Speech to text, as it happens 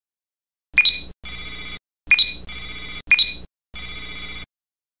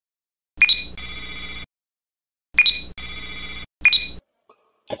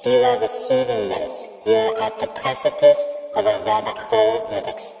If you are receiving this, you are at the precipice of a rabbit hole that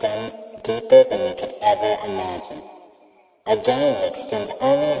extends deeper than you could ever imagine. A game extends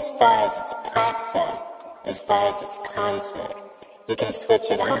only as far as its platform, as far as its console. You can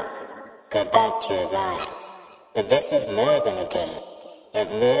switch it off, go back to your lives. But this is more than a game. It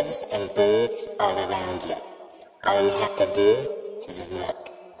lives and breathes all around you. All you have to do is look.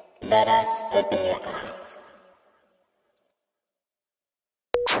 Let us open your eyes.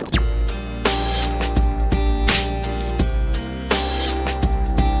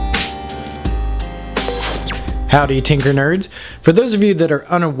 Howdy Tinker Nerds. For those of you that are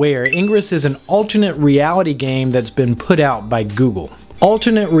unaware, Ingress is an alternate reality game that's been put out by Google.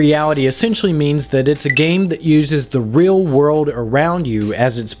 Alternate reality essentially means that it's a game that uses the real world around you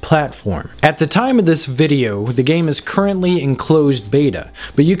as its platform. At the time of this video, the game is currently in closed beta,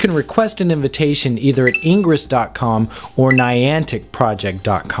 but you can request an invitation either at ingress.com or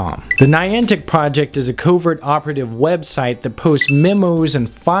nianticproject.com. The Niantic Project is a covert operative website that posts memos and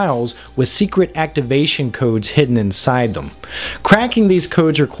files with secret activation codes hidden inside them. Cracking these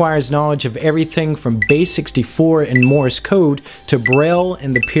codes requires knowledge of everything from base64 and Morse code to Braille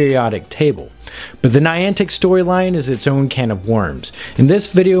and the periodic table. But the Niantic storyline is its own can of worms. In this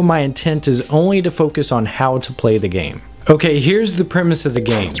video, my intent is only to focus on how to play the game. Okay, here's the premise of the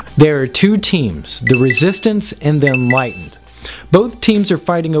game. There are two teams, the Resistance and the Enlightened. Both teams are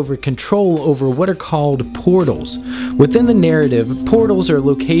fighting over control over what are called portals. Within the narrative, portals are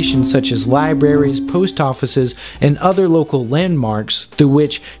locations such as libraries, post offices, and other local landmarks through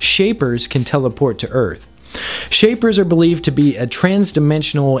which Shapers can teleport to Earth. Shapers are believed to be a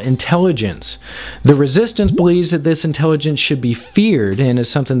trans-dimensional intelligence. The Resistance believes that this intelligence should be feared and is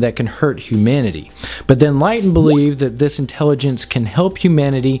something that can hurt humanity. But the Enlightened believe that this intelligence can help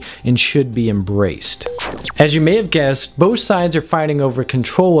humanity and should be embraced. As you may have guessed, both sides are fighting over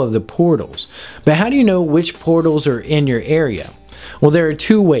control of the portals. But how do you know which portals are in your area? Well, there are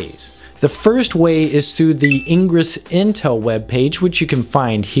two ways. The first way is through the Ingress Intel webpage, which you can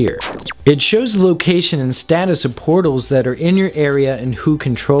find here. It shows the location and status of portals that are in your area and who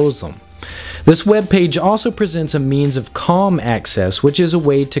controls them. This webpage also presents a means of comm access, which is a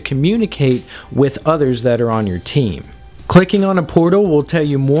way to communicate with others that are on your team. Clicking on a portal will tell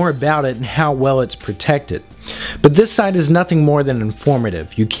you more about it and how well it's protected. But this site is nothing more than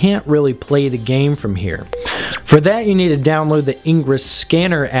informative. You can't really play the game from here. For that, you need to download the Ingress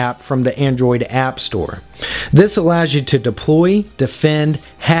Scanner app from the Android App Store. This allows you to deploy, defend,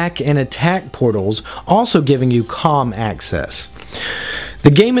 hack, and attack portals, also giving you comm access.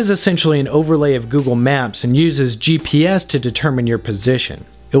 The game is essentially an overlay of Google Maps and uses GPS to determine your position.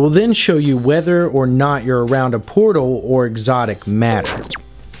 It will then show you whether or not you're around a portal or exotic matter.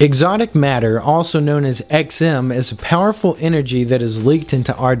 Exotic matter, also known as XM, is a powerful energy that is leaked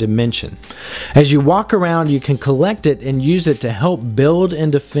into our dimension. As you walk around, you can collect it and use it to help build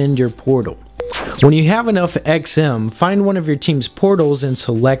and defend your portal. When you have enough XM, find one of your team's portals and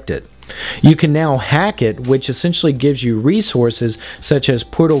select it. You can now hack it, which essentially gives you resources such as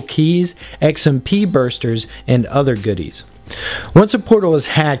portal keys, XMP bursters, and other goodies. Once a portal is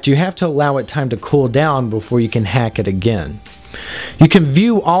hacked, you have to allow it time to cool down before you can hack it again. You can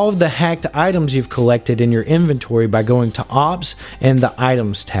view all of the hacked items you've collected in your inventory by going to Ops and the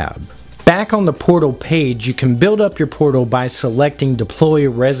Items tab. Back on the portal page, you can build up your portal by selecting Deploy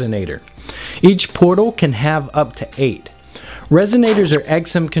Resonator. Each portal can have up to 8. Resonators are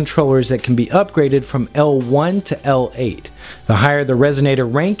XM controllers that can be upgraded from L1 to L8. The higher the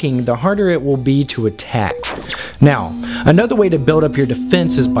resonator ranking, the harder it will be to attack. Now, another way to build up your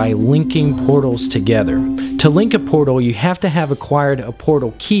defense is by linking portals together. To link a portal, you have to have acquired a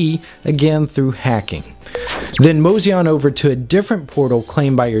portal key, again through hacking. Then mosey on over to a different portal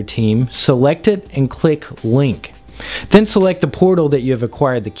claimed by your team, select it, and click Link. Then select the portal that you have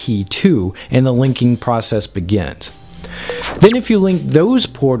acquired the key to, and the linking process begins. Then if you link those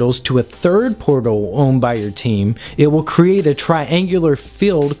portals to a third portal owned by your team, it will create a triangular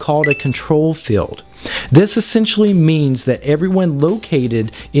field called a control field. This essentially means that everyone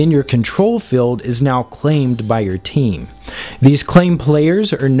located in your control field is now claimed by your team. These claimed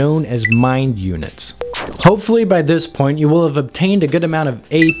players are known as mind units. Hopefully by this point you will have obtained a good amount of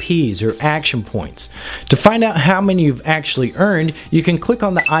APs or action points. To find out how many you've actually earned, you can click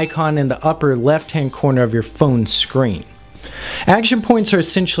on the icon in the upper left hand corner of your phone's screen. Action points are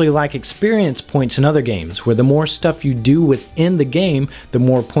essentially like experience points in other games, where the more stuff you do within the game, the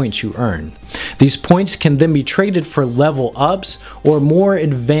more points you earn. These points can then be traded for level ups or more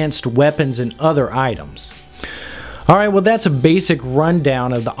advanced weapons and other items. Alright, well that's a basic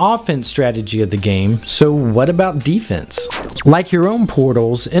rundown of the offense strategy of the game, so what about defense? Like your own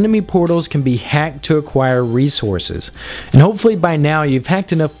portals, enemy portals can be hacked to acquire resources. And hopefully by now you've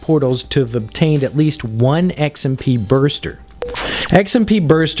hacked enough portals to have obtained at least one XMP burster. XMP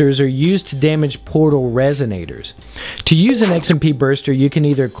bursters are used to damage portal resonators. To use an XMP burster, you can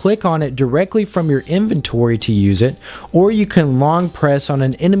either click on it directly from your inventory to use it, or you can long press on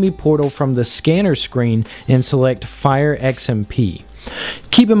an enemy portal from the scanner screen and select Fire XMP.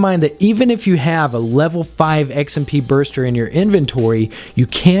 Keep in mind that even if you have a level 5 XMP burster in your inventory, you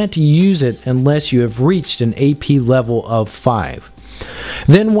can't use it unless you have reached an AP level of 5.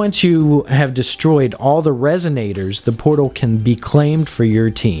 Then once you have destroyed all the resonators, the portal can be claimed for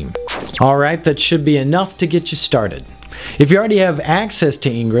your team. Alright, that should be enough to get you started. If you already have access to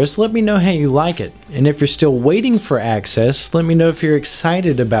Ingress, let me know how you like it. And if you're still waiting for access, let me know if you're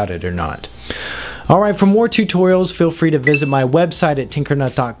excited about it or not. Alright, for more tutorials, feel free to visit my website at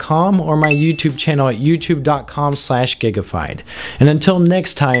tinkernut.com or my YouTube channel at youtube.com/gigafied. And until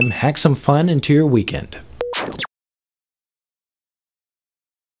next time, hack some fun into your weekend.